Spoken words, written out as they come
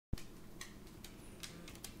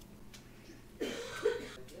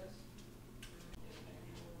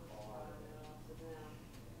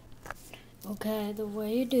Okay, the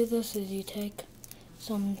way you do this is you take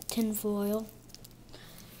some tin foil,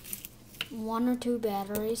 1 or 2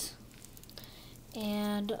 batteries,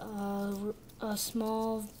 and a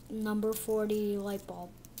small number 40 light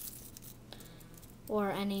bulb,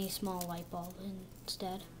 or any small light bulb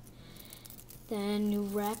instead. Then you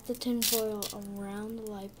wrap the tin foil around the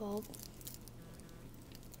light bulb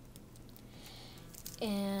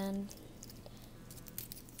and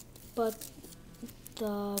put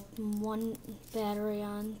the one battery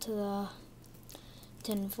onto the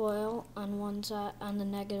tin foil on one side, on the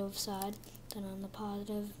negative side, then on the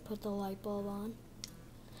positive put the light bulb on.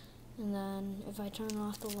 And then if I turn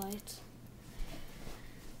off the lights,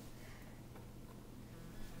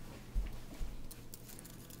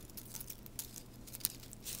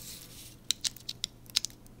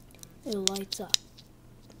 it lights up.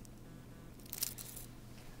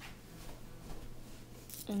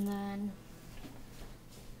 And then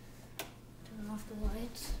turn off the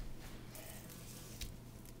lights.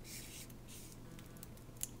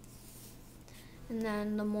 And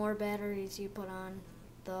then the more batteries you put on,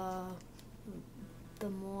 the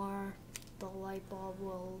more the light bulb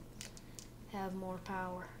will have more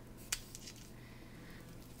power.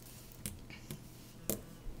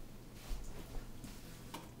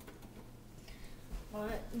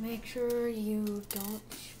 But make sure you don't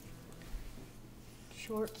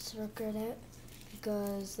short circuit it,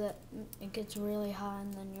 because it gets really hot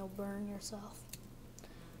and then you'll burn yourself.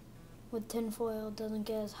 With tin foil it doesn't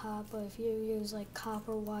get as hot, but if you use like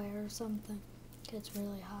copper wire or something, it gets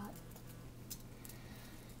really hot.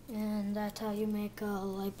 And that's how you make a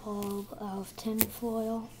light bulb out of tin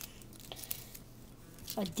foil,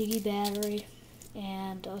 a D battery,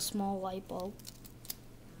 and a small light bulb.